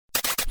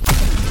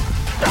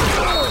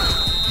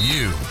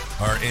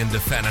are into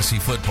fantasy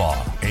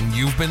football, and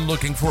you've been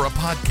looking for a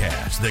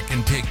podcast that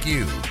can take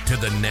you to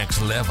the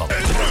next level.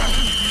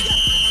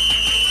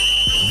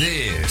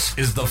 This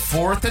is the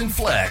Fourth and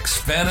Flex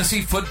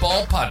Fantasy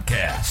Football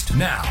Podcast.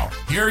 Now,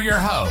 here are your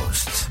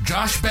hosts,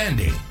 Josh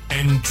Bandy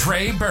and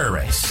Trey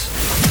Burris.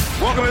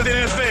 Welcome to the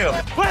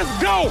NFL.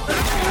 Let's go!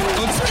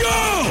 Let's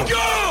go!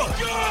 Go!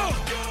 Go!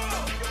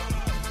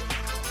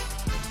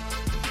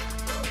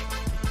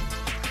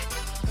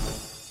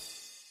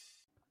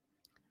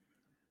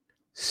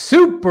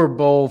 Super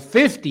Bowl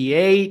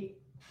 58.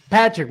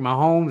 Patrick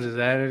Mahomes is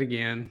at it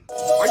again.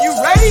 Are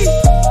you ready?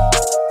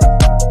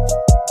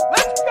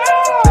 Let's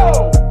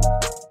go!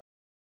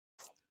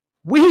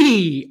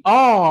 We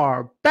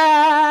are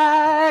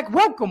back.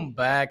 Welcome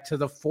back to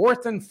the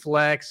Fourth and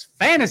Flex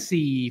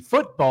Fantasy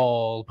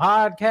Football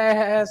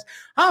Podcast.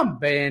 I'm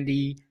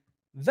Bandy.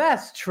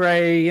 That's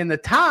Trey. And the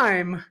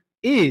time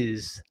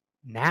is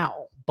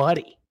now,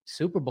 buddy.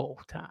 Super Bowl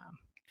time.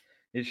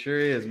 It sure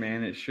is,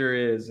 man. It sure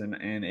is. And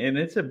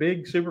it's a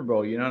big Super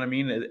Bowl. You know what I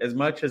mean? As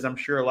much as I'm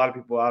sure a lot of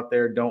people out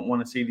there don't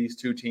want to see these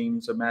two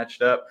teams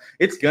matched up,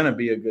 it's going to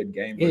be a good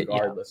game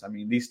regardless. I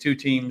mean, these two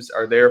teams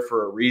are there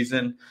for a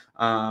reason.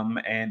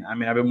 And I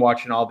mean, I've been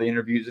watching all the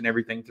interviews and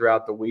everything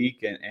throughout the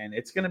week, and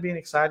it's going to be an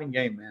exciting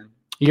game, man.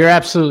 You're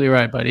absolutely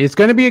right, buddy. It's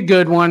going to be a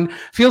good one.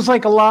 Feels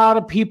like a lot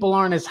of people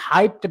aren't as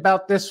hyped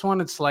about this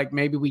one. It's like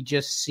maybe we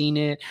just seen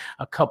it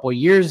a couple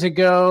years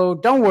ago.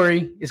 Don't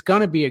worry. It's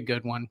going to be a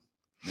good one.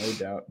 No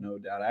doubt, no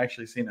doubt. I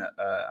actually seen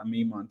a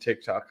meme on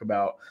TikTok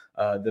about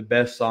the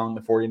best song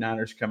the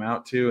 49ers come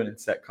out to, and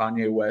it's that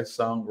Kanye West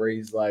song where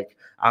he's like,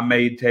 I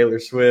made Taylor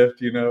Swift,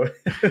 you know?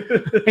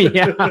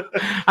 Yeah.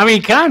 I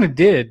mean, he kind of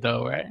did,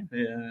 though, right?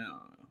 Yeah.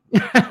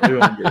 We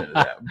won't get into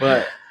that.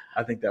 But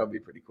I think that would be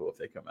pretty cool if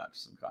they come out to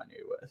some Kanye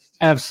West.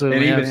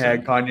 Absolutely. And even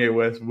had Kanye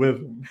West with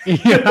him.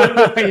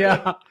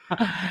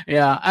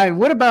 Yeah.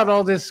 What about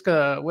all this,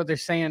 what they're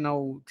saying,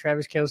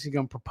 Travis Kelce's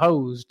going to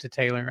propose to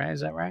Taylor, right? Is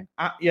that right?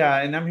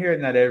 Yeah, and I'm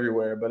hearing that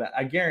everywhere, but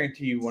I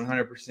guarantee you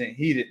 100%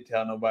 he didn't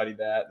tell nobody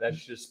that.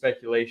 That's just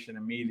speculation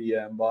and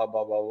media and blah,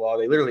 blah, blah, blah.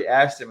 They literally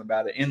asked him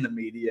about it in the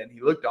media, and he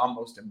looked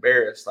almost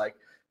embarrassed, like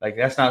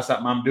that's not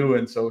something I'm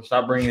doing, so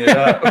stop bringing it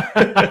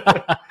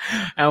up.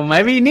 Oh,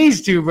 maybe he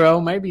needs to,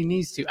 bro. Maybe he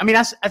needs to. I mean,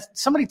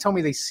 somebody told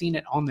me they seen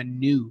it on the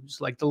news,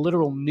 like the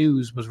literal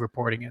news was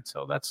reporting it,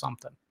 so that's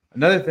something.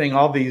 Another thing,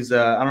 all these,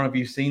 I don't know if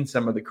you've seen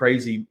some of the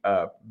crazy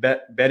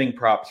betting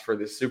props for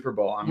this Super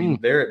Bowl. I mean,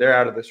 they're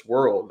out of this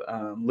world.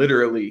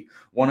 Literally,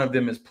 one of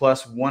them is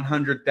plus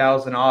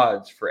 100,000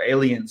 odds for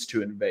aliens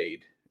to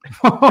invade.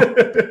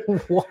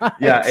 What?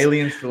 Yeah,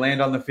 aliens to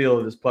land on the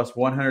field is plus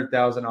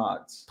 100,000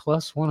 odds.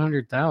 Plus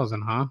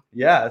 100,000, huh?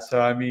 Yeah,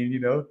 so I mean,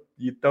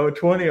 you throw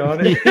 20 on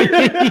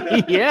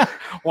it. Yeah,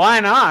 why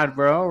not,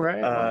 bro?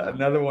 Right?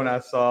 Another one I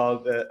saw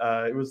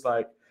that it was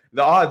like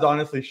the odds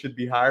honestly should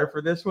be higher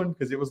for this one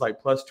because it was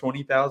like plus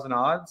 20,000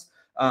 odds.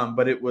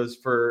 But it was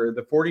for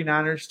the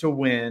 49ers to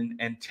win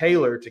and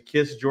Taylor to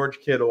kiss George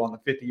Kittle on the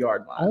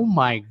 50-yard line. Oh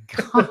my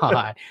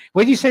God!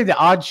 What did you say? The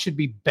odds should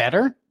be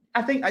better?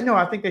 I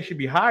think they should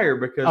be higher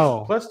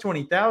because plus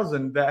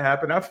 20,000 that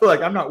happened. I feel like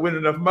I'm not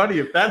winning enough money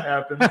if that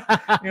happens.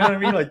 You know what I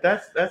mean? Like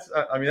that's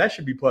I mean that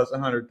should be plus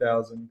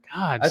 100,000.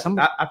 God, I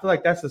feel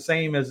like that's the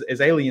same as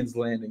aliens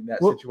landing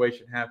that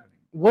situation happening.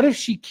 What if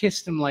she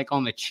kissed him like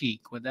on the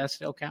cheek? Would that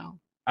still count?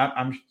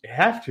 I'm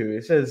have to.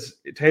 It says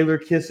Taylor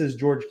kisses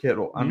George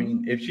Kittle. I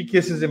mean, if she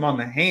kisses him on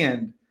the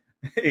hand,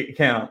 it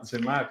counts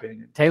in my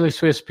opinion. Taylor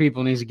Swift's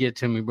people needs to get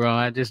to me, bro.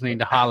 I just need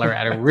to holler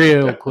at her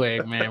real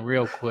quick, man,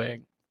 real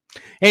quick.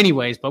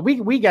 Anyways, but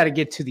we got to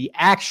get to the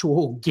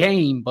actual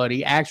game,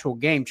 buddy. Actual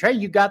game. Trey,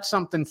 you got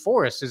something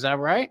for us. Is that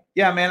right?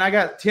 Yeah, man. I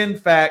got 10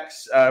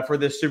 facts for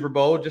this Super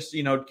Bowl. Just,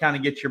 kind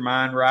of get your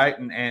mind right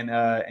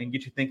and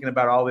get you thinking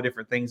about all the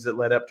different things that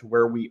led up to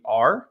where we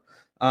are.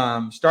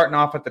 Starting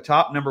off at the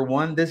top, number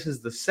one, this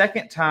is the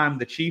second time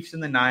the Chiefs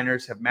and the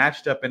Niners have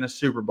matched up in a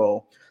Super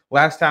Bowl.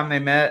 Last time they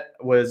met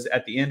was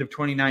at the end of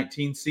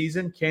 2019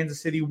 season.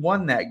 Kansas City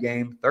won that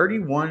game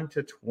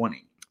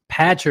 31-20.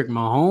 Patrick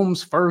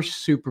Mahomes'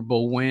 first Super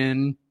Bowl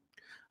win.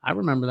 I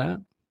remember that.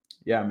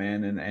 Yeah,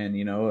 man. And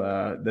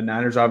the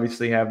Niners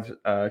obviously have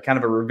kind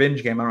of a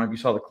revenge game. I don't know if you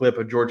saw the clip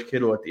of George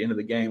Kittle at the end of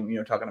the game,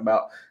 talking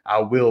about, I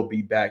will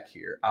be back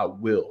here. I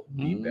will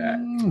be back.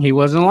 He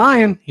wasn't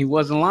lying.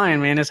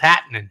 Man. It's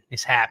happening.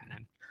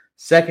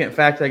 Second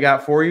fact I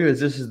got for you is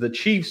this is the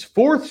Chiefs'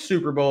 fourth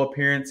Super Bowl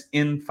appearance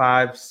in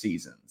 5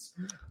 seasons.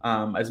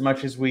 As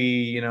much as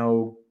we,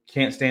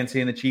 can't stand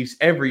seeing the Chiefs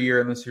every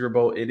year in the Super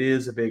Bowl, it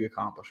is a big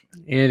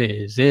accomplishment. It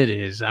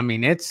is. I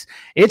mean, it's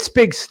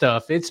big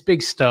stuff.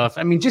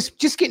 I mean, just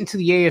getting to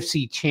the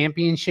AFC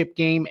Championship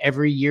game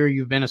every year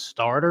you've been a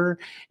starter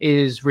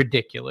is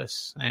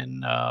ridiculous.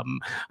 And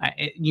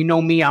you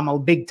know me, I'm a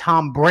big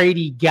Tom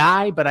Brady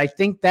guy, but I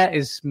think that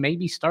is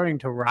maybe starting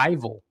to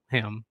rival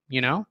him,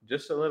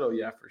 Just a little,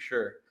 yeah, for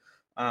sure.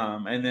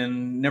 And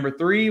then number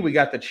 3, we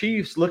got the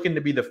Chiefs looking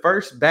to be the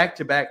first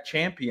back-to-back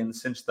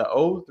champions since the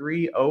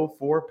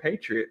 03-04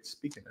 Patriots.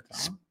 Speaking of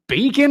Tom.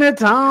 Speaking of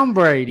Tom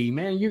Brady,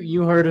 man,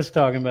 you heard us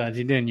talking about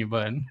you, didn't you,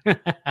 bud?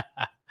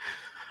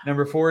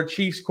 Number 4,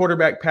 Chiefs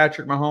quarterback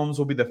Patrick Mahomes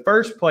will be the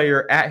first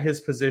player at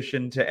his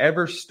position to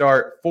ever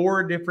start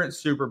 4 different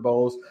Super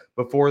Bowls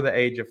before the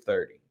age of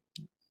 30.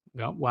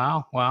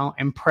 Wow.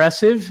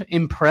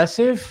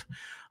 Impressive.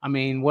 I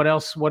mean, what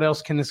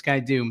else can this guy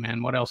do,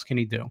 man? What else can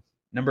he do?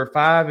 Number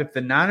 5, if the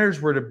Niners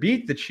were to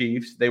beat the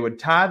Chiefs, they would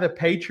tie the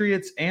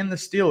Patriots and the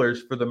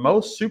Steelers for the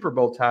most Super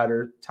Bowl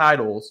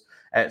titles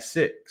at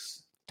 6.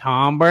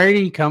 Tom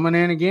Brady coming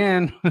in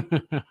again.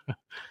 Yeah,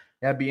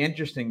 it'd be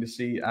interesting to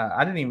see.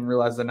 I didn't even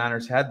realize the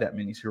Niners had that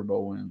many Super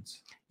Bowl wins.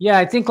 Yeah,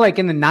 I think like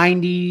in the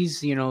 90s,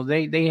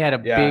 they had a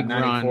big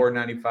 94, run.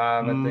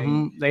 95, I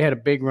think. They had a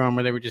big run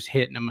where they were just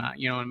hitting them out,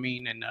 you know what I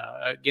mean? And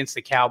against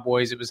the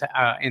Cowboys, it was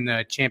in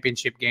the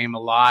championship game a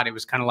lot. It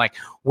was kind of like,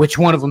 which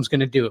one of them's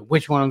going to do it?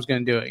 Which one of them's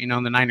going to do it?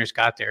 And the Niners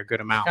got there a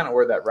good amount. Kind of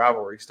where that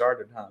rivalry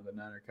started, huh? The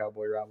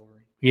Niner-Cowboy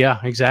rivalry. Yeah,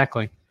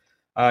 exactly.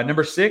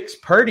 Number 6,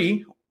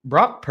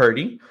 Brock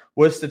Purdy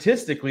was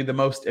statistically the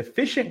most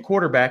efficient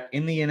quarterback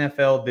in the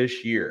NFL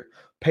this year,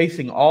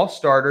 pacing all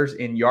starters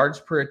in yards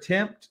per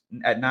attempt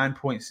at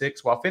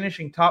 9.6 while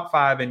finishing top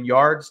 5 in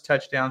yards,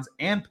 touchdowns,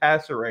 and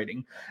passer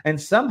rating.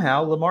 And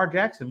somehow Lamar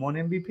Jackson won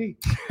MVP.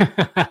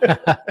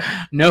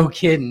 No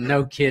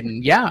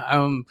kidding. Yeah.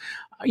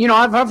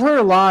 I've heard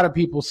a lot of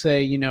people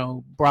say,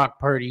 Brock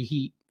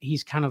Purdy,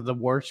 he's kind of the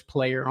worst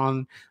player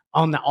on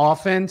the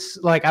offense.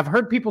 Like I've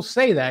heard people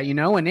say that,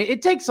 and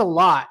it takes a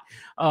lot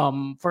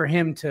for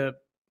him to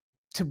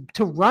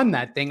run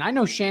that thing. I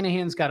know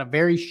Shanahan's got a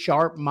very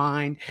sharp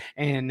mind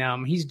and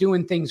he's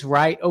doing things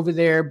right over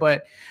there,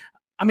 but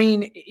I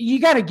mean, you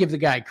got to give the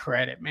guy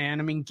credit,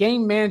 man. I mean,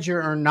 game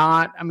manager or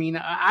not, I mean,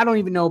 I don't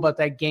even know about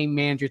that game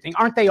manager thing.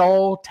 Aren't they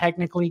all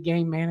technically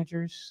game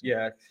managers?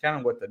 Yeah, it's kind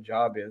of what the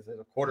job is as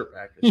a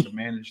quarterback is to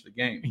manage the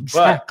game.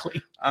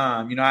 Exactly. But,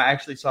 I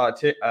actually saw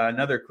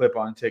another clip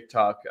on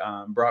TikTok,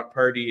 Brock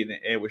Purdy, and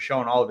it was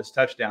showing all of his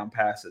touchdown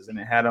passes, and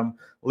it had them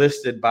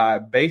listed by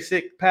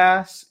basic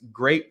pass,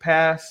 great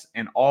pass,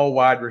 and all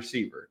wide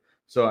receiver.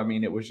 So, I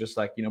mean, it was just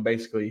like,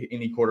 basically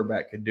any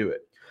quarterback could do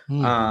it.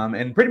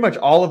 And pretty much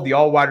all of the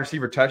all wide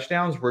receiver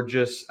touchdowns were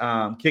just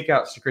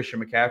kickouts to Christian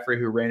McCaffrey,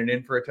 who ran it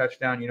in for a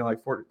touchdown,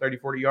 like 30,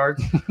 40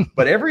 yards.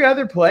 But every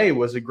other play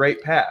was a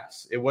great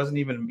pass. It wasn't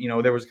even,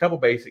 there was a couple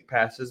basic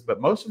passes, but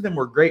most of them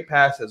were great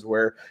passes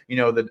where,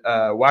 the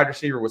wide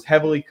receiver was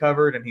heavily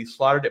covered and he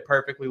slotted it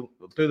perfectly,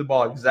 threw the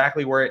ball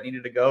exactly where it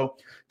needed to go.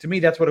 To me,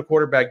 that's what a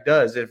quarterback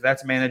does. If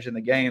that's managing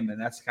the game, then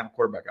that's the kind of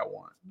quarterback I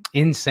want.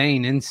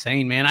 Insane,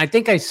 man. I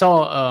think I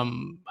saw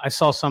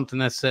something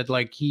that said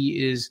like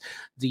he is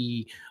the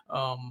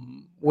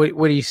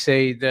what do you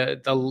say,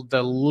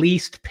 the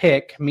least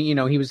pick. I mean,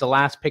 he was the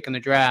last pick in the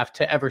draft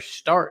to ever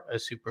start a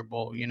Super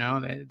Bowl.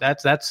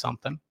 That's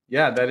something.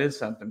 Yeah, that is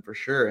something for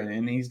sure.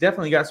 And he's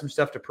definitely got some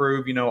stuff to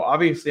prove.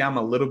 Obviously I'm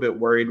a little bit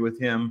worried with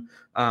him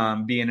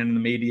being in the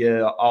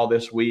media all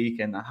this week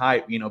and the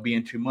hype,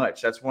 being too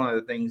much. That's one of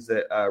the things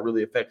that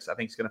really affects, I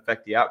think it's going to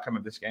affect the outcome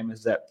of this game,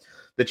 is that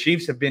the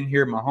Chiefs have been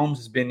here. Mahomes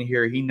has been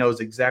here. He knows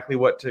exactly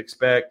what to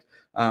expect.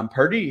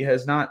 Purdy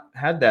has not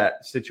had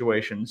that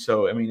situation.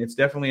 So, I mean, it's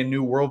definitely a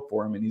new world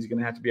for him, and he's going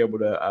to have to be able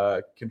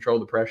to control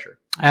the pressure.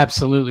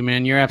 Absolutely,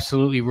 man. You're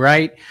absolutely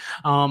right.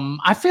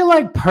 I feel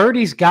like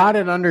Purdy's got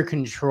it under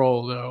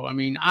control, though. I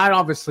mean, I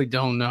obviously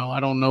don't know. I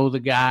don't know the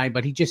guy,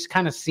 but he just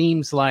kind of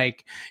seems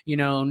like,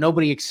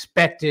 nobody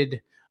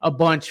expected a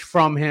bunch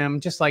from him,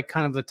 just like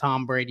kind of the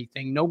Tom Brady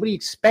thing. Nobody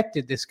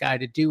expected this guy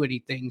to do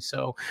anything.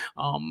 So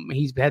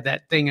he's had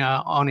that thing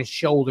on his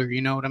shoulder.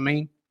 You know what I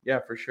mean? Yeah,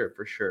 for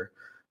sure.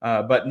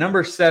 But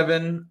number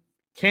 7,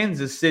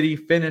 Kansas City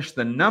finished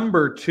the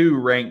number 2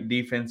 ranked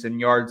defense in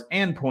yards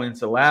and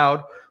points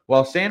allowed,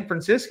 while San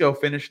Francisco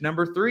finished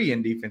number 3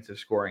 in defensive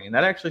scoring. And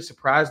that actually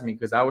surprised me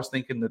because I was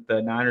thinking that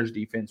the Niners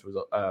defense was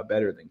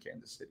better than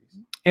Kansas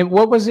City's. And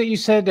what was it you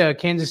said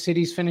Kansas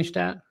City's finished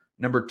at?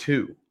 Number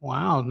 2.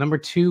 Wow, number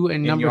 2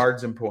 in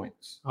yards and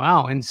points.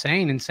 Wow,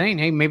 insane.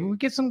 Hey, maybe we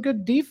get some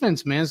good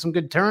defense, man. Some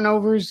good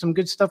turnovers, some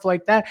good stuff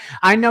like that.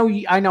 I know.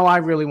 I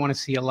really want to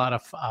see a lot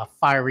of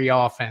fiery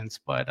offense,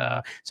 but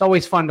it's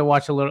always fun to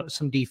watch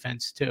some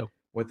defense too.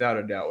 Without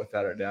a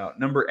doubt.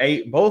 Number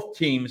 8, both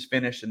teams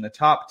finished in the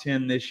top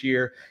 10 this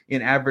year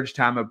in average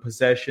time of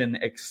possession,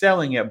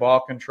 excelling at ball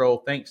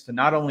control thanks to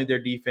not only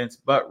their defense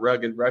but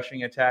rugged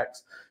rushing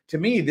attacks. To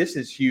me, this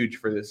is huge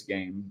for this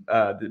game,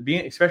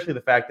 especially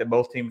the fact that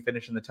both teams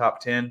finished in the top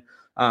 10.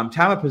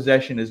 Time of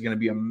possession is going to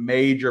be a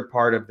major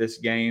part of this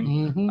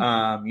game.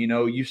 Mm-hmm.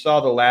 You saw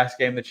the last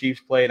game the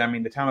Chiefs played. I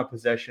mean, the time of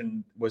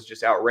possession was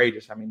just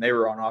outrageous. I mean, they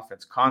were on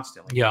offense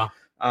constantly. Yeah.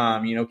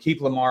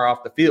 Keep Lamar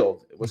off the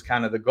field. It was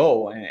kind of the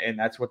goal, and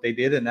that's what they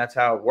did, and that's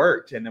how it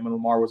worked. And then when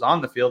Lamar was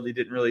on the field, he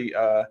didn't really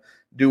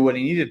do what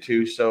he needed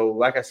to. So,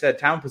 like I said,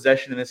 time of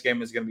possession in this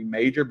game is going to be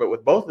major. But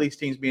with both of these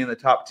teams being in the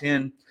top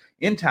 10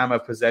 in time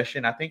of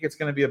possession, I think it's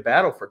going to be a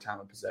battle for time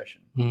of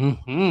possession.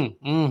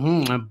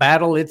 A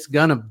battle it's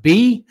gonna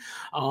be.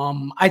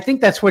 I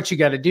think that's what you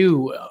got to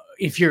do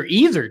if you're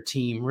either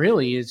team.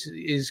 Really,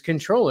 is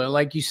control it,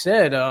 like you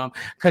said,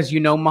 because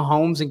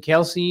Mahomes and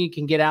Kelsey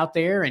can get out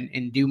there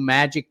and do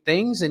magic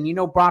things,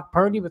 and Brock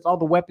Purdy with all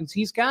the weapons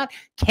he's got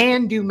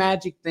can do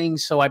magic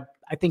things. So I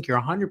think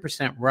you're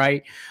 100%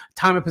 right.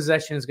 Time of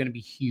possession is going to be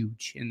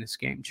huge in this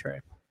game, Trey.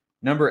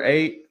 Number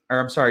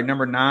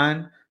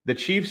 9. The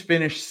Chiefs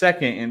finished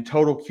second in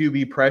total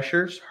QB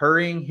pressures,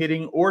 hurrying,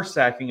 hitting, or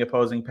sacking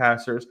opposing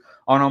passers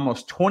on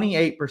almost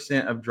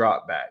 28% of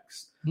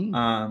dropbacks.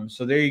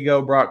 So there you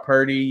go, Brock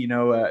Purdy.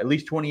 At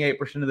least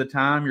 28% of the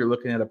time, you're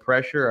looking at a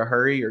pressure, a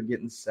hurry, or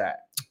getting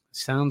sacked.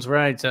 Sounds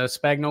right.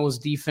 Spagnuolo's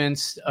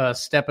defense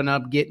stepping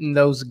up, getting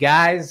those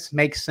guys.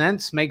 Makes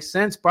sense.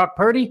 Brock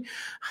Purdy.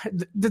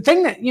 The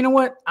thing that,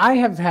 I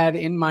have had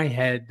in my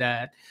head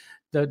that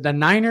the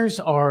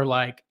Niners are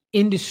like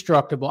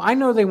indestructible. I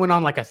know they went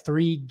on like a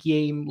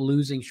 3-game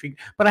losing streak,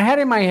 but I had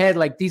in my head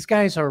like these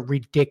guys are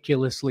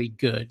ridiculously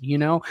good,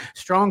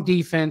 strong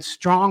defense,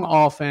 strong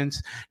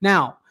offense.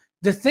 Now,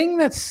 the thing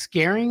that's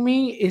scaring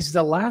me is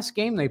the last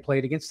game they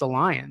played against the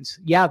Lions.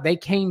 Yeah, they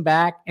came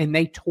back and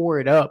they tore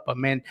it up. But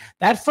man,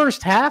 that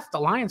first half, the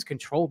Lions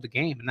controlled the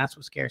game, and that's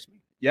what scares me.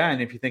 Yeah,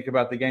 and if you think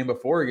about the game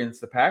before against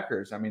the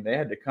Packers, I mean, they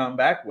had to come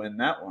back, win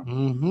that one.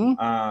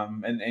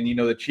 And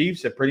the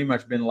Chiefs have pretty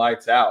much been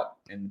lights out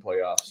in the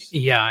playoffs.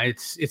 Yeah,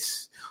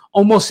 it's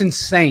almost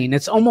insane.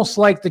 It's almost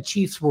like the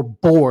Chiefs were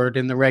bored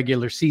in the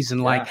regular season.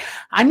 Like,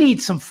 I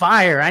need some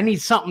fire. I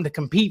need something to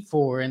compete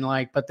for. And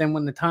but then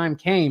when the time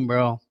came,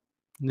 bro,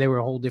 they were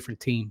a whole different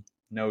team.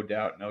 No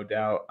doubt.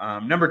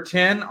 Number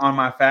 10 on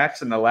my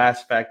facts, and the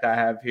last fact I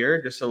have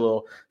here, just a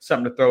little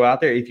something to throw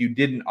out there. If you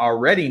didn't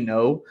already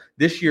know,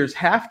 this year's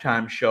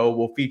halftime show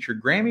will feature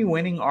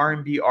Grammy-winning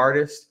R&B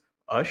artist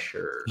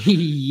Usher.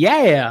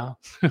 Yeah.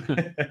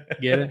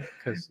 Get it?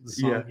 Because the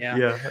song,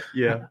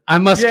 yeah. I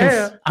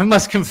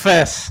must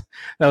confess,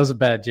 that was a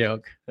bad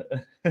joke.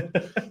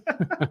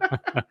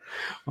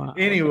 Wow.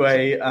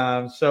 Anyway,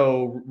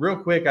 so real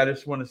quick, I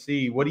just want to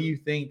see, what do you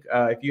think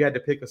if you had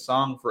to pick a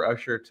song for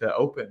Usher to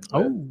open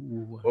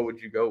with, what would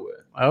you go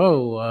with?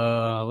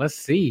 Let's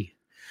see.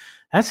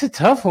 That's a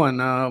tough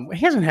one.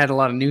 He hasn't had a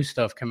lot of new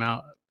stuff come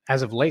out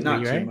as of lately,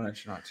 Not right?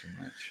 Not too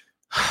much.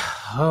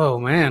 Oh,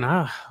 man.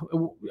 Are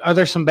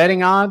there some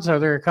betting odds? Are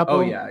there a couple?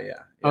 Oh, yeah.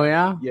 Oh,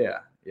 yeah? Yeah.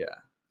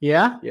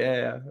 Yeah.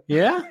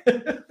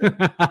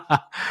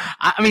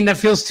 I mean, that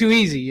feels too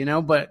easy,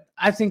 but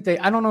I think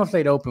I don't know if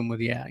they'd open with,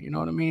 you know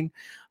what I mean?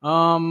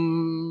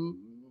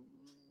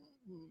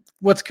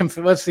 What's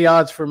the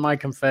odds for my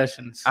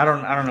confessions? I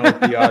don't know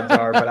what the odds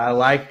are, but I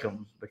like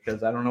them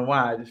because I don't know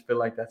why. I just feel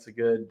like that's a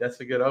good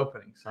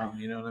opening song.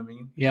 You know what I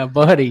mean? Yeah,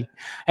 buddy.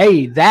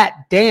 Hey,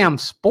 that damn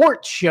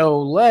sports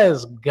show.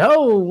 Let's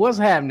go. What's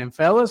happening,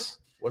 fellas?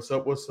 What's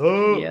up?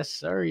 Yes,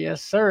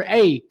 sir.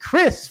 Hey,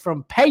 Chris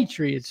from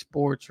Patriot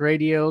Sports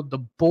Radio. The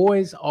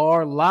boys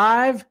are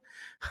live.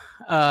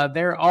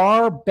 There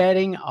are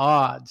betting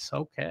odds.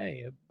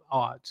 Okay,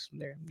 odds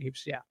there.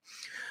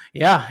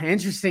 Yeah,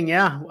 interesting.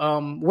 Yeah.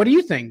 What do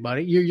you think,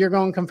 buddy? You're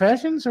going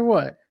confessions or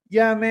what?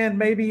 Yeah, man,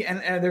 maybe.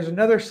 And there's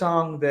another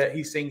song that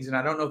he sings, and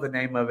I don't know the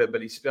name of it, but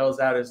he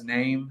spells out his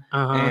name,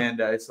 and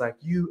it's like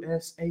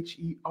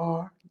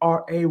USHERRAYNOND.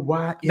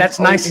 That's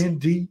nice.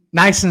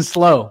 Nice and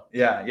slow.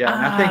 Yeah. And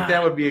I think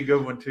that would be a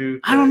good one too.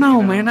 I don't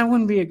know, man. That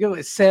wouldn't be a good one.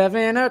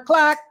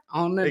 7:00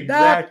 on the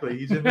exactly.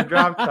 He's in the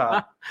drop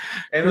top,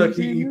 and look,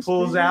 he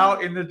pulls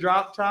out in the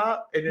drop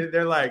top, and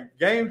they're like,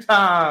 "Game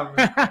time!"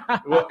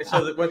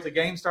 So that once the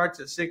game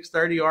starts at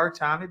 6:30 our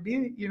time, it'd be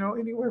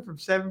anywhere from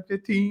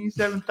 7:15,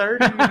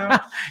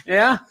 7:30.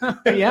 Yeah.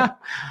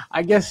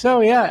 I guess so.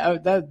 Yeah,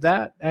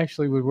 that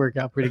actually would work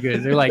out pretty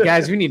good. They're like,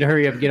 guys, we need to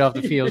hurry up and get off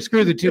the field.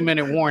 Screw the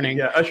 2-minute warning.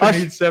 Yeah, Usher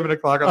needs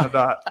 7:00 on the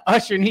dot.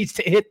 Usher needs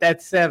to hit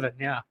that 7.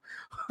 Yeah.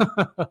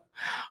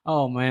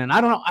 Oh man, I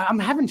don't know. I'm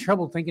having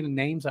trouble thinking of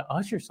names of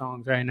Usher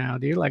songs right now,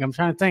 dude. Like I'm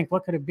trying to think,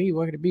 what could it be?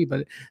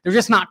 But they're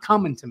just not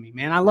coming to me,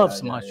 man. I love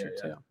some Usher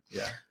too.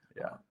 Yeah.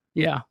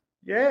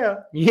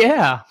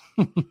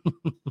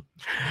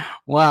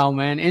 Wow,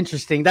 man,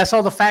 interesting. That's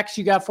all the facts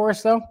you got for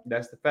us, though.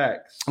 That's the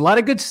facts. A lot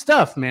of good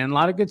stuff, man. A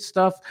lot of good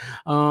stuff.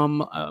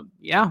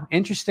 Yeah,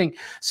 interesting.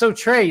 So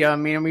Trey, I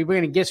mean, are we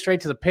going to get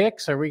straight to the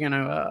picks? Or are we going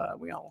to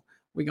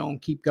we gonna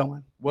keep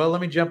going? Well,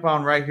 let me jump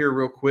on right here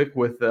real quick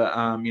with the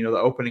the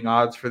opening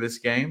odds for this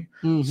game.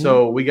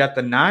 So we got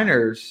the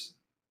Niners.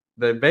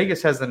 The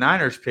Vegas has the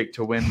Niners picked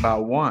to win by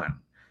 1.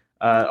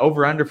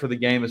 Over under for the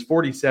game is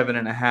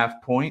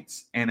 47.5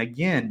 points. And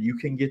again, you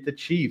can get the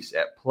Chiefs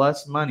at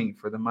plus money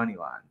for the money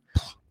line.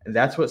 And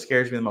that's what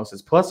scares me the most.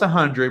 It's plus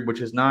 100,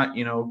 which is not,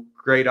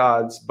 great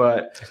odds,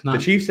 but the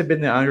Chiefs have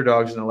been the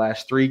underdogs in the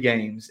last 3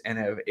 games.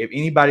 And if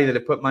anybody that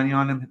have put money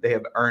on them, they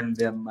have earned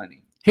them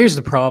money. Here's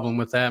the problem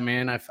with that,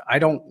 man. I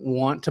don't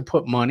want to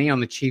put money on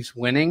the Chiefs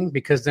winning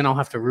because then I'll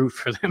have to root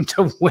for them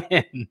to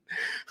win.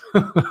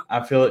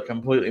 I feel it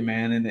completely,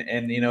 man.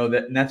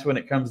 And that's when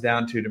it comes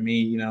down to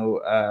me,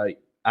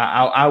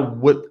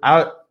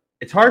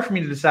 it's hard for me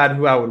to decide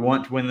who I would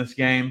want to win this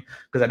game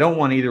because I don't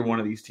want either one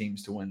of these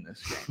teams to win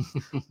this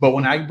game. But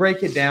when I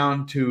break it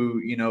down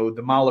to,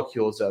 the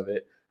molecules of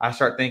it, I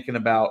start thinking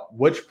about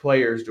which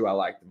players do I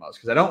like the most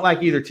because I don't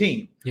like either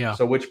team. Yeah.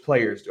 So which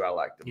players do I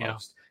like the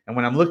most? And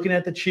when I'm looking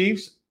at the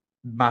Chiefs,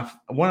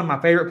 one of my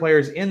favorite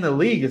players in the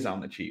league is on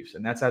the Chiefs,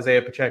 and that's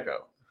Isaiah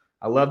Pacheco.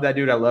 I love that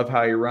dude. I love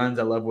how he runs.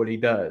 I love what he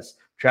does.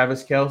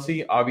 Travis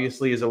Kelce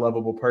obviously is a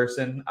lovable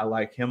person. I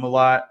like him a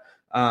lot.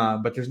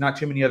 But there's not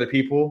too many other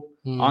people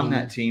on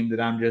that team that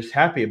I'm just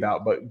happy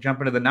about. But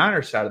jumping to the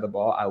Niners side of the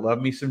ball, I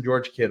love me some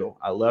George Kittle.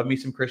 I love me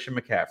some Christian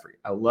McCaffrey.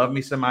 I love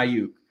me some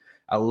Ayuk.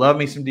 I love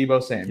me some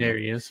Deebo Samuel. There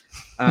he is.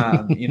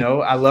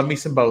 I love me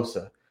some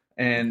Bosa.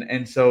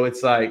 And so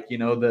it's like,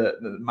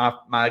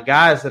 my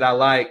guys that I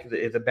like,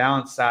 the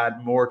balance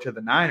side more to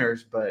the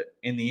Niners. But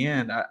in the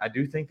end, I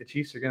do think the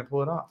Chiefs are going to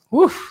pull it off.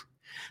 Woof.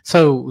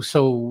 So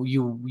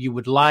you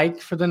would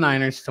like for the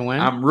Niners to win?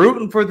 I'm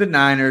rooting for the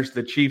Niners.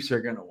 The Chiefs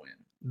are going to win.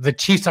 The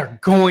Chiefs are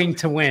going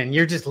to win.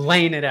 You're just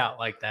laying it out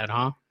like that,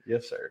 huh?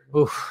 Yes, sir.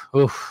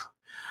 Oof.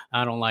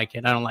 I don't like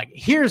it.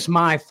 Here's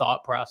my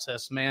thought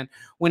process, man.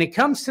 When it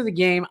comes to the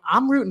game,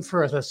 I'm rooting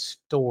for the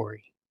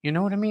story. You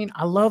know what I mean?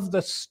 I love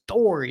the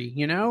story,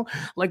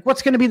 Like,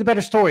 what's going to be the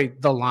better story?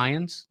 The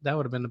Lions? That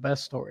would have been the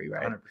best story,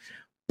 right? 100%.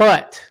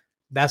 But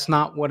that's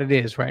not what it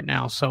is right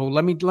now. So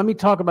let me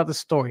talk about the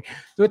story.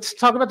 Let's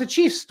talk about the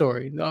Chiefs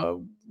story.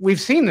 We've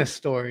seen this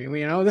story.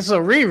 This is a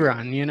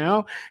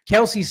rerun.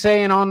 Kelsey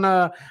saying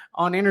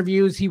on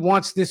interviews he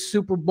wants this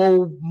Super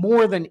Bowl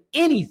more than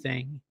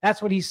anything.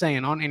 That's what he's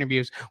saying on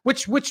interviews,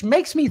 which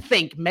makes me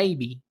think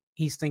maybe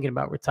he's thinking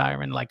about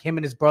retiring. Like him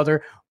and his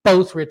brother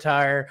both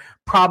retire.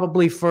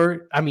 Probably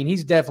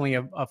he's definitely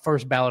a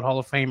first ballot Hall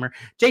of Famer.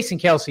 Jason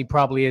Kelsey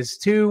probably is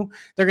too.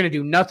 They're going to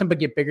do nothing but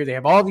get bigger. They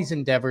have all these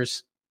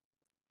endeavors.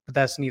 But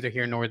that's neither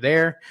here nor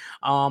there.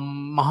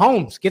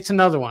 Mahomes gets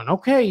another one.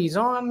 Okay, he's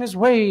on his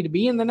way to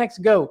being the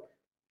next GOAT.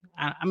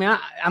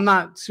 I'm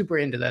not super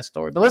into that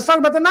story. But let's talk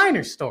about the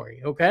Niners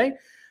story, okay?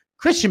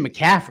 Christian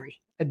McCaffrey,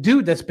 a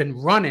dude that's been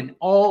running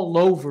all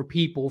over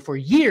people for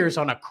years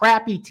on a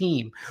crappy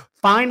team,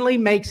 finally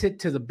makes it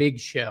to the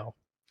big show.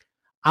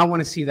 I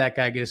want to see that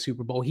guy get a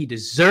Super Bowl. He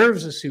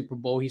deserves a Super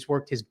Bowl. He's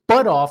worked his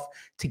butt off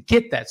to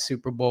get that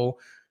Super Bowl.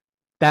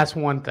 That's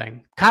one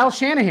thing. Kyle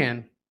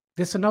Shanahan.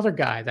 This another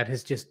guy that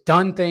has just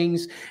done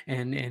things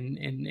and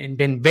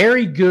been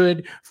very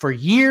good for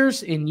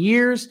years and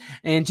years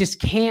and just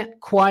can't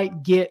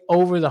quite get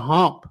over the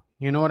hump.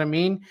 You know what I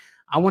mean?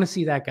 I want to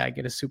see that guy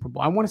get a Super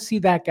Bowl. I want to see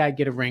that guy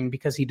get a ring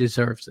because he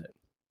deserves it.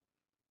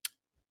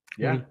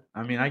 Yeah,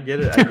 I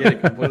get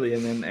it completely.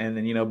 And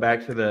then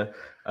back to the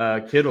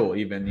Kittle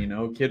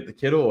even,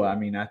 Kittle,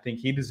 I think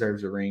he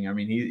deserves a ring.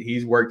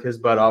 He's worked his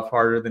butt off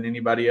harder than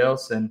anybody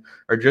else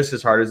or just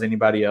as hard as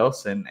anybody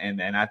else. And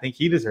I think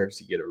he deserves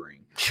to get a ring.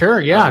 Sure.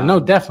 Yeah, no,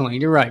 definitely.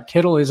 You're right.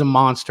 Kittle is a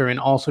monster and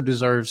also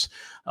deserves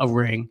a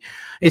ring.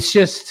 It's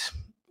just,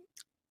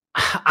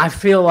 I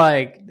feel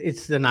like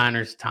it's the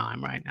Niners'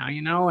 time right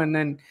now, and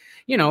then,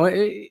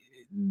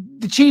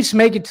 the Chiefs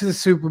make it to the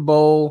Super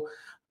Bowl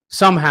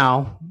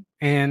somehow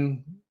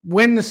and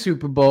win the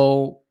Super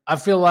Bowl. I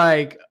feel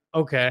like,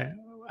 okay,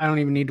 I don't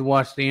even need to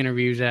watch the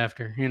interviews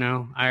after,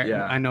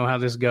 I know how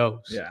this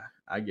goes. Yeah,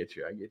 I get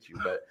you.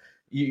 But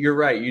you're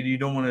right. You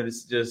don't want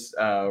to just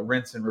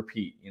rinse and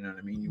repeat. You know what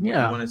I mean? You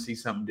want to see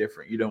something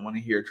different. You don't want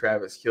to hear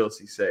Travis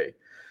Kelce say,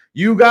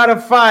 you got to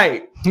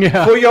fight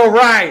for your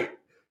right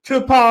to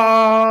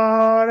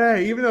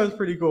party, even though it's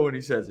pretty cool when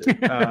he says it.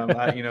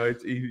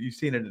 You've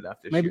seen it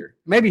enough this year.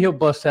 Maybe he'll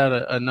bust out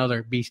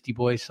another Beastie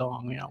Boys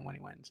song, when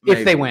he wins. Maybe.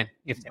 If they win.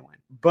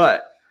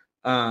 But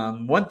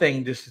one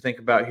thing just to think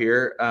about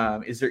here,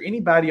 is there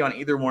anybody on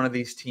either one of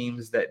these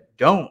teams that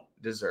don't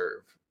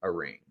deserve a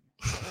ring?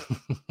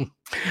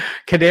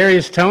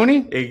 Kadarius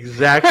Toney?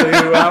 Exactly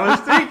what I was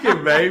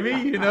thinking,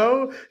 baby.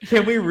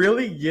 Can we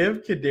really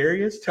give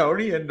Kadarius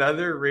Toney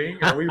another ring?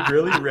 Are we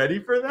really ready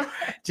for that?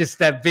 Just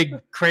that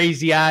big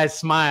crazy eyes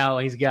smile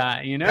he's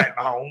got,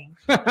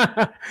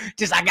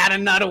 Just I got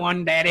another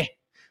one, Daddy.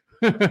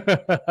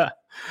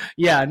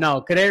 Yeah,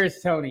 no,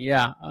 Kadarius Toney,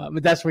 yeah.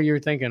 But that's what you were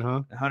thinking,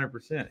 huh?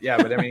 100%. Yeah,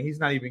 but he's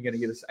not even going to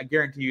get I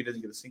guarantee you he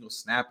doesn't get a single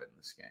snap in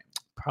this game.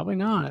 Probably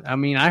not.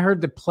 I heard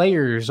the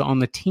players on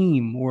the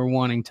team were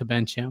wanting to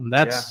bench him.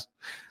 That's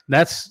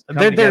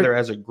coming together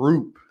as a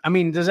group.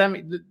 Does that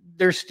mean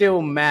they're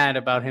still mad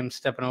about him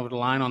stepping over the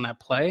line on that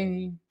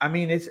play?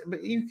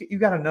 But you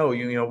got to know,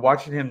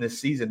 watching him this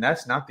season,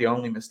 that's not the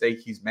only mistake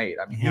he's made.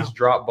 He's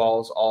dropped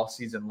balls all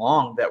season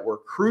long that were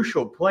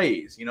crucial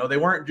plays. They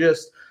weren't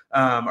just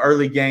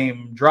early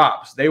game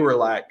drops. They were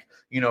like,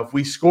 if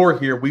we score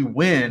here, we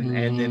win.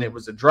 And then it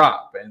was a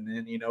drop. And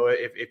then,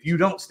 if you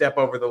don't step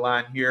over the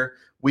line here,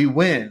 we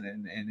win.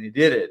 And they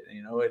did it.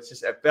 It's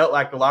just, it felt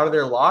like a lot of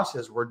their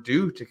losses were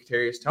due to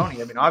Kadarius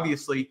Toney.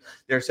 Obviously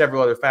there are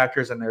several other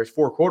factors and there's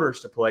 4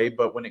 quarters to play,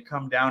 but when it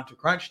come down to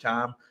crunch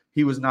time,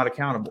 he was not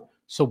accountable.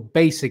 So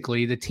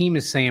basically the team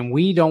is saying,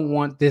 we don't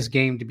want this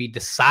game to be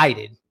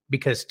decided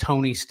because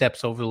Tony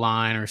steps over the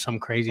line or some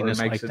craziness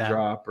or like makes a that.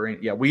 drop, or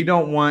we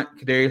don't want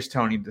Kadarius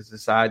Toney to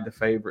decide the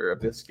favor of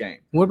this game.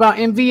 What about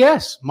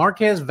MVS?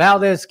 Marquez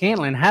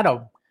Valdez-Scantling had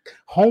a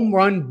home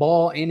run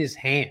ball in his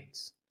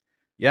hands.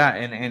 Yeah,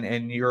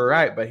 and you're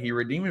right, but he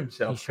redeemed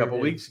himself a couple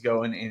weeks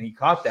ago, and he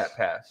caught that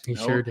pass. He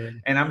sure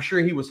did. And I'm sure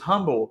he was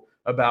humble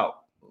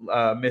about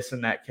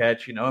missing that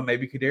catch, and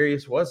maybe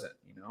Kadarius wasn't.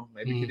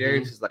 Maybe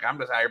Kadarius is like, I'm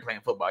just out here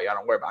playing football. Y'all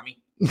don't worry about me.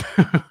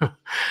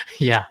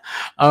 Yeah.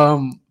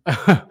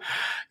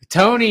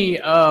 Tony,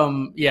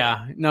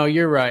 no,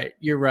 you're right.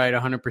 You're right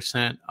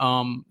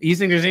 100%. You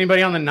think there's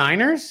anybody on the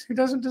Niners who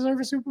doesn't deserve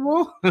a Super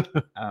Bowl?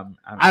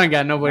 I don't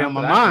got nobody on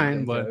my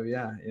mind, but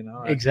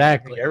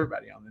exactly. I think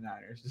everybody on the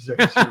Niners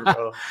deserves a Super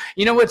Bowl.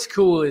 You know what's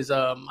cool is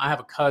I have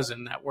a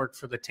cousin that worked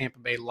for the Tampa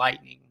Bay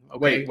Lightning.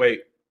 Okay?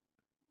 Wait.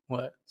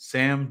 What?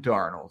 Sam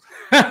Darnold.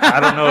 I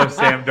don't know if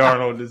Sam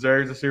Darnold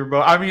deserves a Super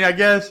Bowl. I mean, I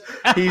guess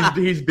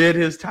he's bid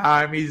his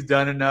time. He's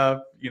done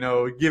enough.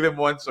 Give him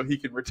one so he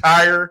can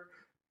retire,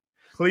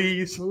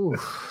 please. Ooh,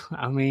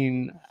 I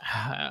mean,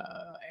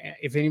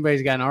 if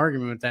anybody's got an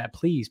argument with that,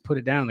 please put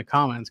it down in the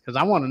comments because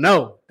I want to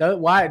know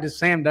why does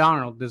Sam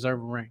Darnold deserve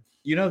a ring?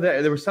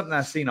 There was something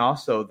I've seen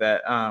also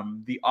that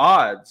the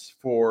odds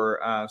for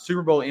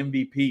Super Bowl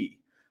MVP,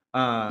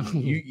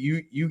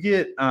 you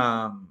get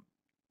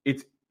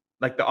it's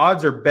like the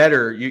odds are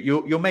better.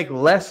 You'll make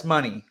less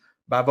money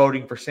by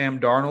voting for Sam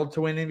Darnold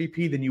to win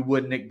MVP than you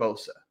would Nick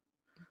Bosa.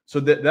 So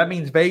that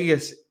means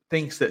Vegas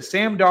thinks that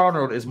Sam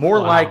Darnold is more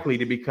likely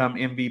to become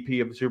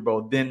MVP of the Super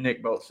Bowl than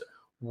Nick Bosa.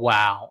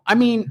 Wow. I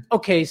mean,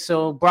 okay,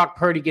 so Brock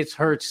Purdy gets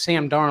hurt.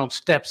 Sam Darnold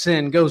steps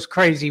in, goes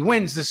crazy,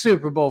 wins the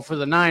Super Bowl for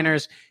the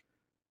Niners.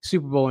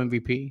 Super Bowl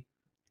MVP.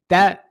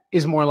 That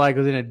is more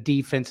likely than a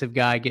defensive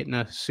guy getting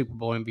a Super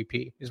Bowl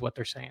MVP is what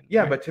they're saying.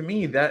 Yeah, right? But to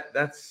me,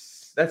 that's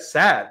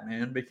sad,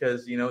 man,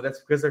 because, that's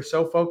because they're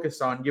so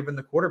focused on giving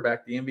the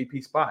quarterback the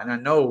MVP spot. And I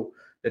know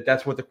that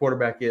that's what the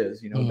quarterback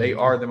is. They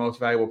are the most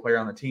valuable player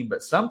on the team.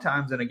 But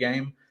sometimes in a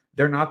game,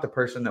 they're not the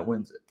person that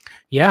wins it.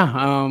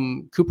 Yeah,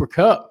 Cooper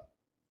Kupp.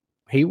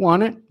 He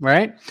won it,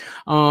 right?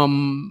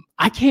 I'm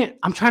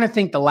trying to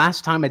think the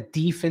last time a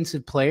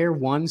defensive player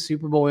won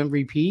Super Bowl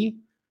MVP.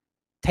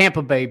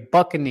 Tampa Bay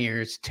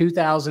Buccaneers,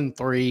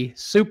 2003,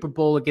 Super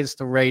Bowl against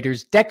the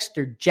Raiders.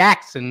 Dexter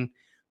Jackson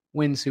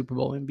wins Super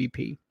Bowl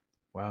MVP.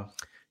 Wow.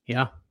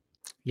 Yeah.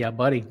 Yeah,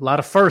 buddy. A lot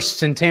of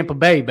firsts in Tampa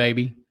Bay,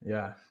 baby.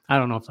 Yeah. I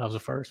don't know if that was a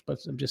first, but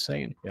I'm just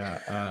saying.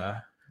 Yeah.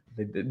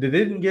 They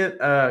didn't get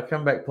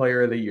comeback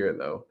player of the year,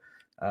 though.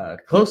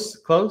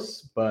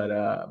 Close,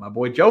 but my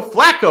boy Joe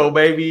Flacco,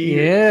 baby.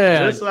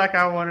 Yeah. Just like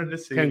I wanted to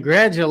see.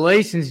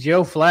 Congratulations,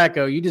 Joe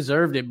Flacco. You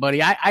deserved it,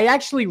 buddy. I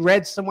actually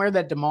read somewhere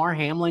that DeMar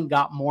Hamlin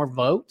got more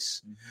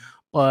votes,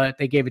 but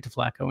they gave it to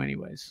Flacco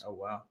anyways. Oh,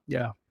 wow.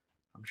 Yeah.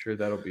 I'm sure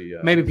that'll be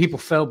maybe people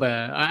felt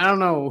bad. I don't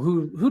know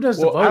who does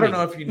the voting. I don't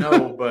know if you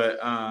know, but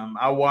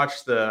I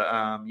watched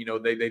the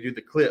they do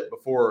the clip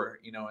before,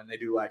 and they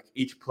do like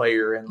each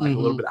player and like a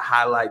little bit of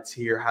highlights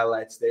here,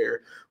 highlights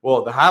there.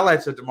 Well, the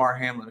highlights of DeMar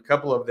Hamlin, a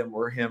couple of them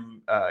were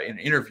him in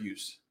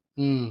interviews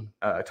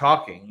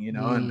talking, and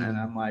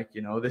I'm like,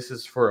 this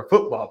is for a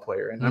football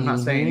player, and I'm not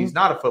saying he's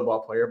not a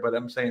football player, but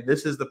I'm saying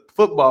this is the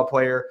football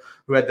player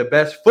who had the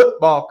best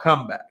football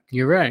comeback.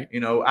 You're right.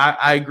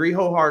 I agree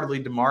wholeheartedly.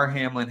 DeMar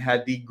Hamlin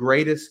had the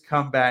greatest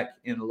comeback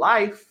in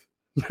life.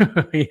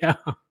 Yeah.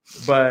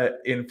 But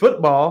in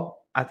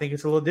football, I think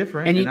it's a little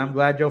different, and I'm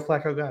glad Joe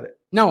Flacco got it.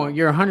 No,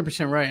 you're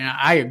 100% right.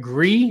 I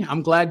agree.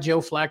 I'm glad Joe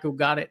Flacco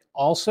got it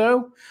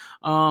also.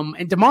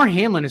 And DeMar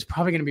Hamlin is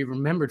probably going to be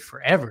remembered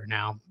forever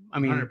now. I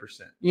mean,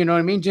 100%. You know what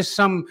I mean? Just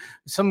some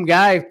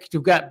guy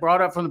who got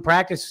brought up from the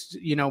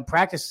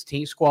practice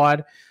team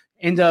squad,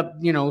 end up,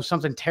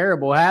 something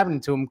terrible happening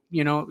to him.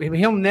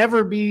 He'll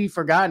never be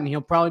forgotten.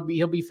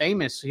 He'll be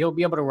famous. He'll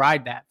be able to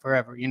ride that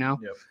forever. Yep.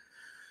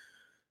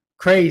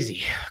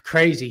 Crazy.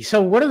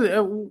 So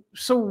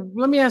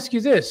let me ask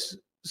you this: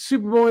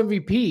 Super Bowl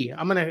MVP.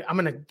 I'm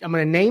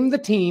gonna name the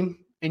team,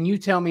 and you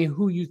tell me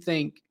who you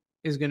think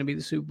is going to be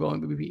the Super Bowl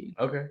MVP.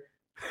 Okay.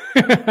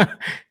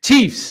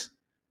 Chiefs.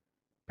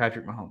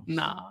 Patrick Mahomes.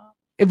 Nah,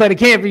 but it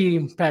can't be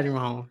Patrick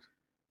Mahomes.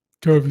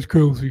 Travis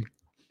Kelce.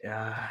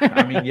 Yeah,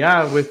 I mean,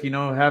 with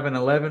having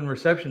 11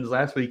 receptions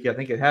last week, I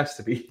think it has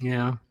to be.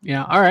 Yeah.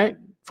 All right,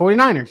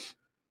 49ers.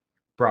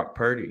 Brock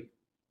Purdy.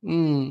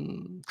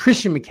 Christian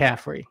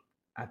McCaffrey.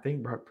 I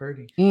think Brock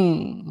Purdy.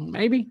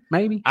 Maybe.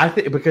 I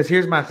think because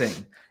here's my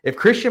thing: if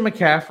Christian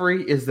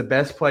McCaffrey is the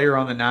best player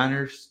on the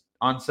Niners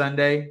on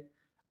Sunday,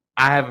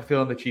 I have a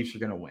feeling the Chiefs are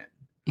going to win.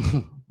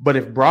 But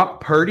if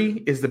Brock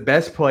Purdy is the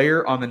best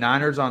player on the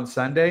Niners on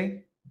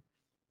Sunday,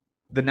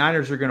 the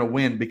Niners are going to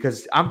win,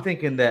 because I'm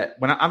thinking that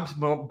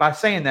by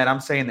saying that,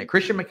 I'm saying that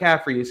Christian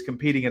McCaffrey is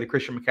competing at a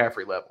Christian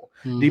McCaffrey level.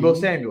 Deebo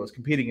Samuel is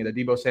competing at a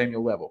Deebo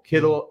Samuel level.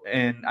 Kittle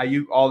and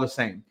Ayuk all the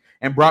same.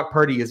 And Brock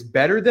Purdy is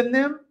better than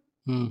them.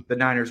 The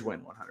Niners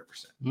win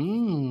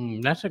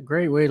 100%. That's a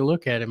great way to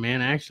look at it,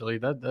 man. Actually,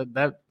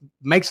 that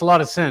makes a lot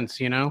of sense.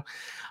 Yeah,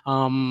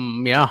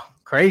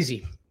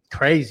 crazy.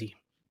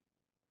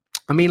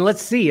 I mean,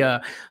 let's see.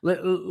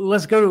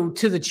 Let's go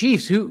to the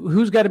Chiefs.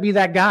 Who's got to be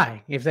that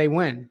guy if they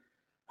win?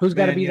 Who's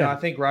got to be that? I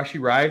think Rashee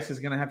Rice is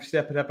going to have to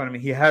step it up. I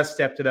mean, he has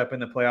stepped it up in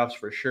the playoffs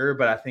for sure,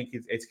 but I think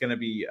it's going to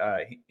be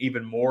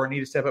even more need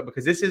to step up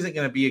because this isn't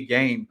going to be a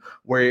game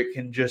where it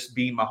can just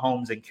be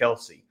Mahomes and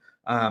Kelsey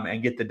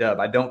and get the dub.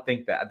 I don't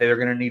think that they're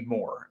going to need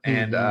more.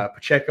 And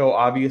Pacheco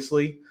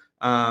obviously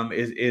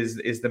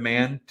is the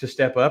man to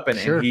step up, and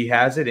he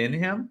has it in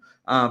him.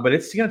 But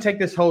it's going to take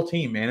this whole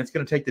team, man. It's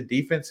going to take the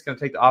defense. It's going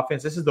to take the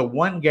offense. This is the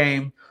one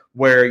game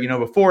where,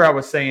 before I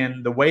was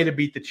saying the way to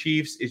beat the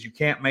Chiefs is you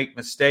can't make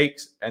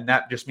mistakes, and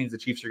that just means the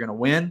Chiefs are going to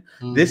win.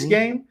 This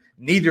game,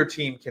 neither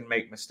team can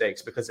make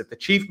mistakes because if the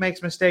Chief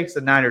makes mistakes, the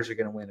Niners are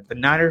going to win. If the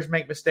Niners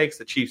make mistakes,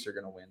 the Chiefs are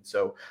going to win.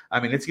 So, I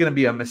mean, it's going to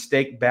be a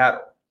mistake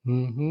battle.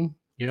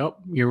 Yep,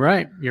 you're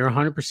right. You're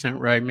 100%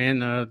 right, man.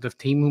 The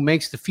team who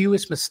makes the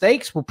fewest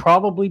mistakes will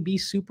probably be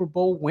Super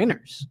Bowl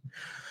winners.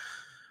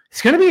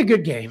 It's going to be a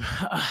good game.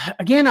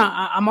 Again,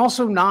 I'm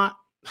also not,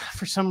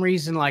 for some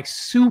reason, like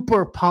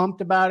super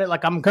pumped about it.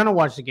 Like, I'm going to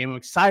watch the game. I'm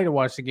excited to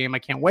watch the game. I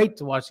can't wait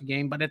to watch the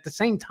game. But at the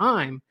same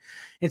time,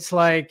 it's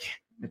like...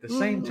 At the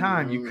same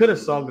time, you could have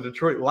saw the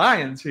Detroit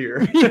Lions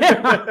here.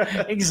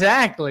 Yeah,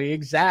 exactly.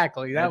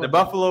 The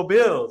Buffalo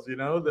Bills,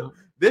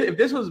 if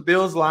this was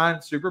Bills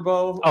Lions Super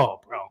Bowl, bro,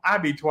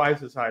 I'd be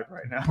twice as hyped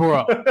right now.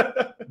 Bro.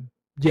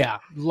 Yeah,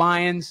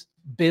 Lions,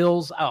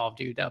 Bills. Oh,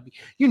 dude, that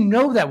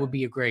would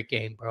be a great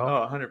game, bro.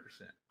 Oh, 100%.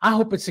 I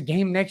hope it's a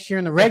game next year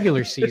in the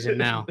regular season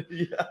now.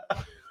 Yeah.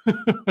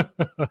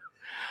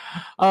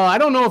 I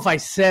don't know if I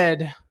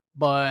said,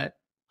 but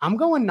I'm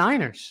going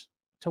Niners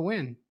to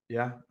win.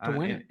 Yeah, I'm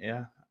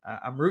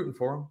rooting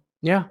for them.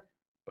 Yeah,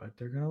 but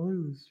they're gonna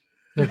lose.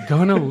 They're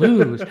gonna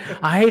lose.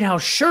 I hate how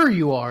sure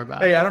you are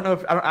about it. Hey, I don't know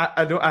if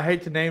I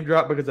hate to name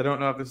drop because I don't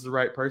know if this is the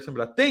right person,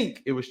 but I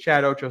think it was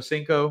Chad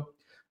Ochocinco.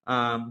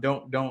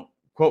 Don't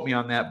quote me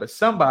on that, but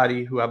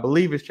somebody who I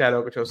believe is Chad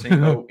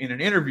Ochocinco in an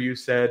interview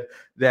said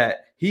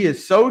that he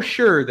is so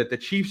sure that the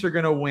Chiefs are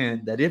gonna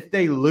win that if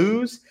they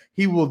lose,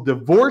 he will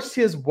divorce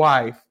his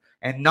wife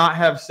and not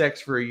have sex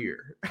for a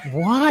year.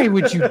 Why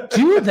would you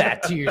do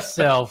that to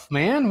yourself,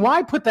 man?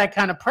 Why put that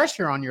kind of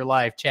pressure on your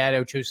life, Chad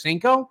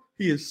Ochocinco?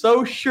 He is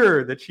so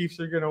sure the Chiefs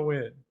are going to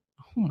win.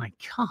 Oh, my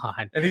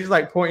God. And he's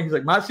like pointing. He's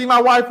like, see my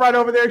wife right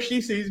over there?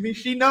 She sees me.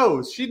 She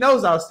knows. She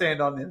knows I'll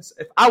stand on this.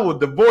 If I will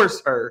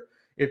divorce her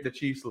if the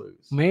Chiefs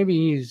lose.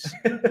 Maybe he's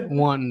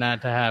wanting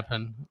that to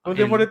happen. Well,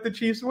 then what if the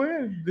Chiefs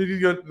win? Did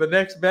you go to the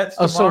next bets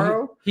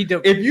tomorrow?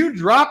 So if you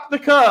drop the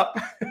cup.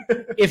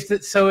 if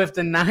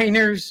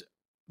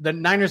the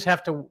Niners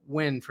have to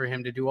win for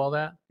him to do all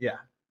that? Yeah.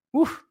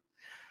 Oof.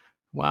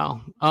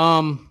 Wow.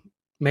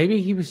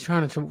 Maybe he was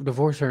trying to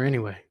divorce her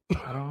anyway.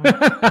 I don't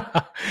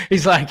know.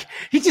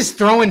 He's just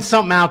throwing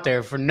something out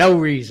there for no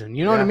reason.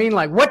 You know what I mean?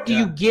 Like, what do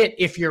you get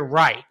if you're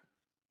right?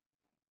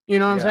 You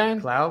know what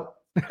I'm saying? Clout.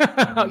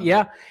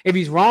 Yeah. If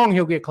he's wrong,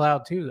 he'll get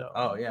clout too, though.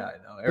 Oh, yeah, I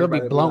know.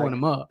 They'll be blowing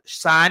him up.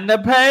 Sign the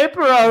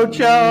paper,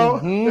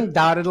 Ocho.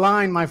 Dotted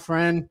line, my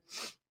friend.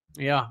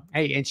 Yeah.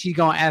 Hey, and she's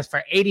going to ask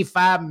for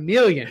 $85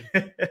 million.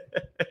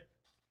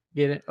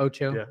 Get it,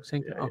 Ocho? Yeah.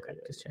 Okay,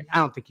 just check. I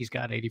don't think he's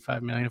got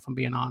 $85 million, if I'm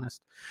being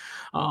honest.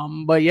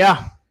 But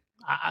yeah,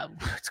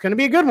 it's going to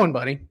be a good one,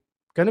 buddy.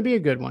 Going to be a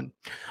good one.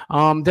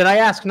 Did I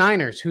ask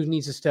Niners who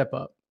needs to step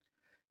up?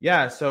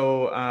 Yeah,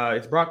 so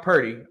it's Brock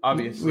Purdy,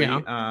 obviously.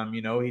 Yeah. He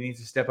needs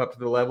to step up to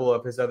the level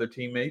of his other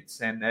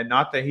teammates. And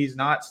not that he's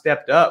not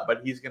stepped up,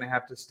 but he's going to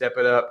have to step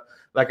it up,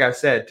 like I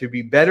said, to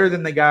be better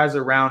than the guys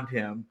around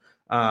him.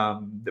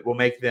 That will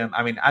make them.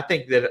 I mean, I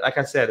think that, like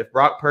I said, if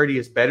Brock Purdy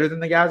is better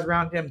than the guys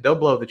around him, they'll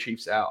blow the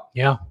Chiefs out.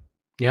 Yeah.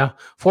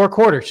 4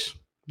 quarters.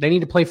 They need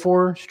to play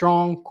 4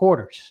 strong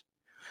quarters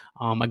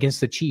against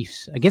the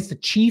Chiefs. Against the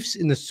Chiefs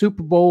in the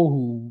Super Bowl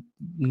who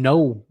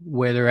know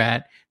where they're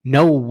at,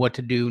 know what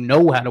to do,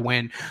 know how to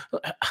win.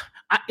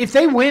 If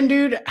they win,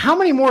 dude, how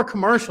many more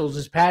commercials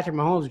is Patrick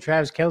Mahomes and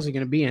Travis Kelce going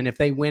to be in if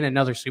they win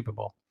another Super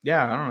Bowl?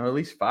 Yeah, I don't know, at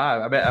least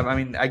 5.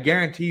 I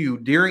guarantee you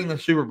during the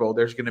Super Bowl,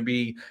 there's going to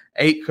be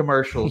 8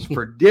 commercials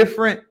for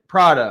different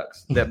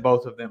products that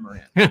both of them are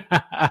in.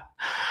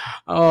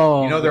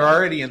 They're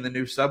already in the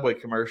new Subway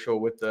commercial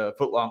with the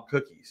footlong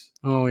cookies.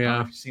 Oh, yeah. I don't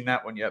know if you've seen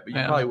that one yet, but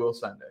you probably will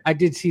Sunday. I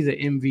did see the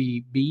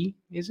MVB,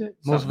 is it?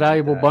 Most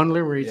Valuable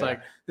Bundler, where he's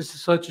like, this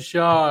is such a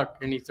shock,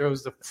 and he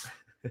throws the...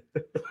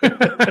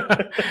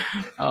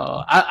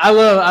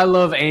 I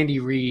love Andy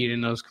Reid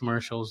in those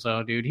commercials,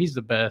 though, dude. He's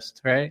the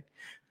best, right?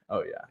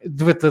 Oh, yeah.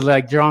 With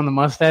the drawing the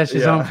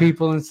mustaches on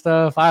people and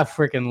stuff. I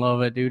freaking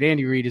love it, dude.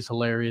 Andy Reid is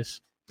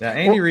hilarious. Yeah,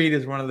 Andy Reid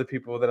is one of the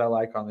people that I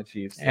like on the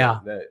Chiefs.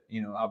 That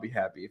I'll be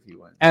happy if he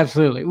wins.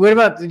 Absolutely.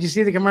 Did you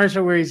see the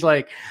commercial where he's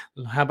like,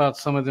 how about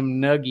some of them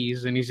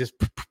nuggies? And he's just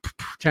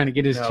trying to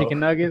get his chicken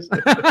nuggets.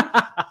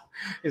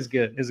 It's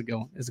good. It's a good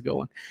one. It's a good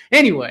one.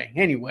 Anyway,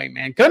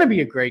 man, gonna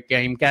be a great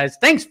game, guys.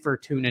 Thanks for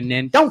tuning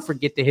in. Don't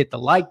forget to hit the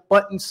like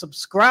button,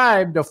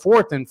 subscribe to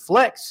Fourth and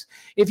Flex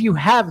if you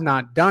have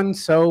not done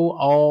so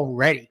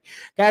already.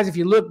 Guys, if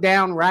you look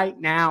down right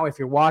now, if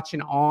you're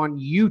watching on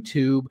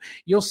YouTube,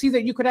 you'll see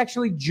that you could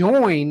actually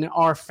join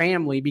our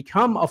family,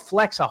 become a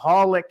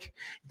Flexaholic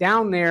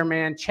down there,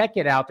 man. Check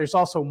it out. There's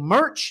also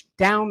merch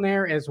down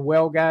there as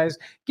well, guys.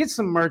 Get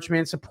some merch,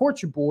 man.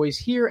 Support your boys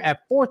here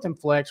at Fourth and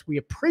Flex. We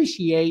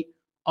appreciate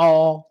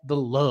all the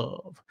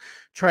love.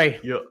 Trey,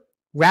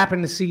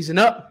 wrapping the season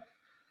up.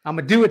 I'm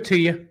going to do it to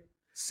you.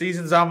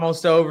 Season's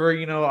almost over.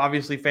 You know,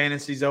 obviously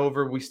fantasy's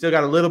over. We still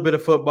got a little bit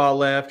of football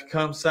left.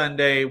 Come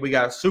Sunday, we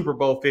got Super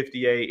Bowl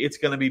 58. It's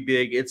going to be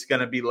big. It's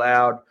going to be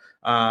loud.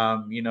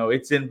 You know,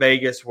 it's in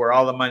Vegas where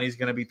all the money's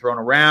going to be thrown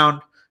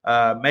around.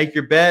 Make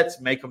your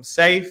bets. Make them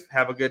safe.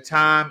 Have a good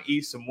time.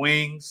 Eat some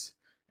wings.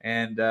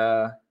 And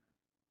go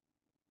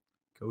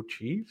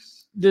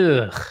Chiefs.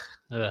 Ugh,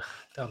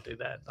 don't do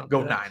that.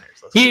 Go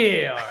Niners. All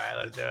right,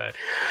 let's do it.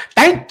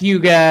 Thank you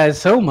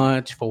guys so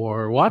much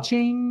for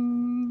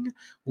watching.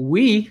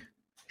 We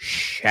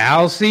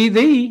shall see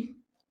thee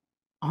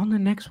on the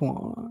next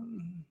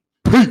one.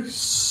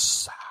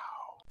 Peace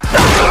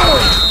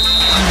out.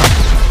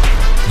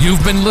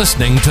 You've been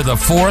listening to the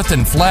Fourth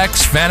and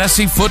Flex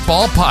Fantasy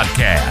Football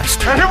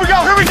Podcast. Here we go.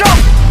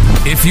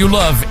 If you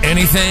love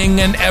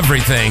anything and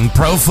everything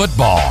pro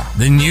football,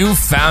 then you've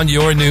found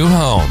your new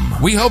home.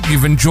 We hope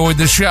you've enjoyed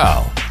the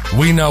show.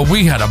 We know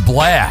we had a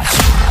blast.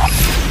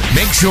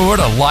 Make sure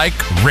to like,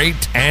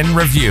 rate, and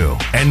review,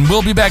 and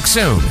we'll be back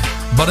soon.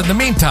 But in the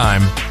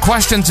meantime,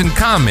 questions and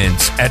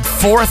comments at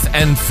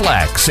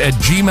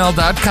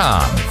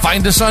fourthandflex@gmail.com.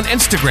 Find us on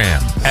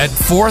Instagram at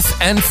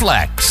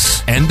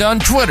fourthandflex and on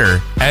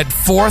Twitter at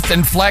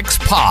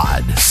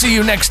fourthandflexpod. See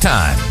you next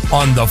time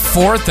on the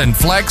Fourth and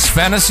Flex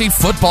Fantasy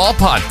Football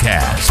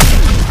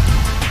Podcast.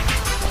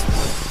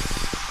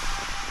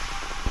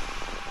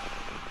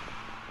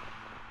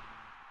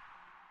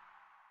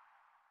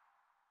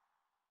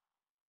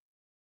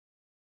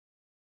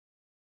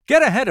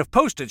 Get ahead of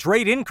postage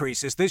rate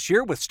increases this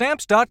year with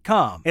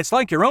Stamps.com. It's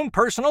like your own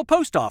personal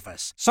post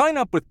office. Sign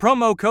up with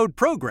promo code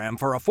PROGRAM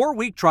for a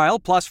 4-week trial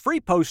plus free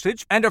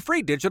postage and a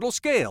free digital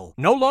scale.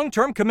 No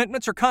long-term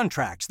commitments or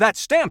contracts. That's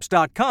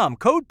Stamps.com,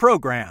 code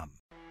PROGRAM.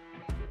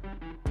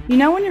 You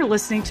know when you're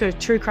listening to a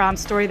true crime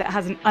story that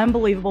has an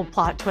unbelievable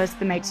plot twist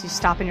that makes you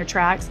stop in your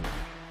tracks?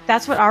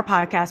 That's what our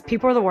podcast,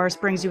 People Are the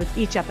Worst, brings you with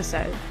each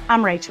episode.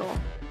 I'm Rachel.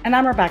 And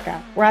I'm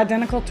Rebecca. We're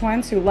identical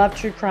twins who love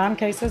true crime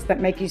cases that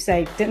make you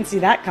say, didn't see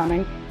that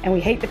coming, and we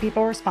hate the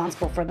people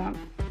responsible for them.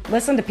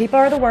 Listen to People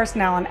Are the Worst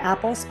now on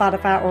Apple,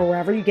 Spotify, or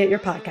wherever you get your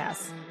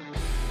podcasts.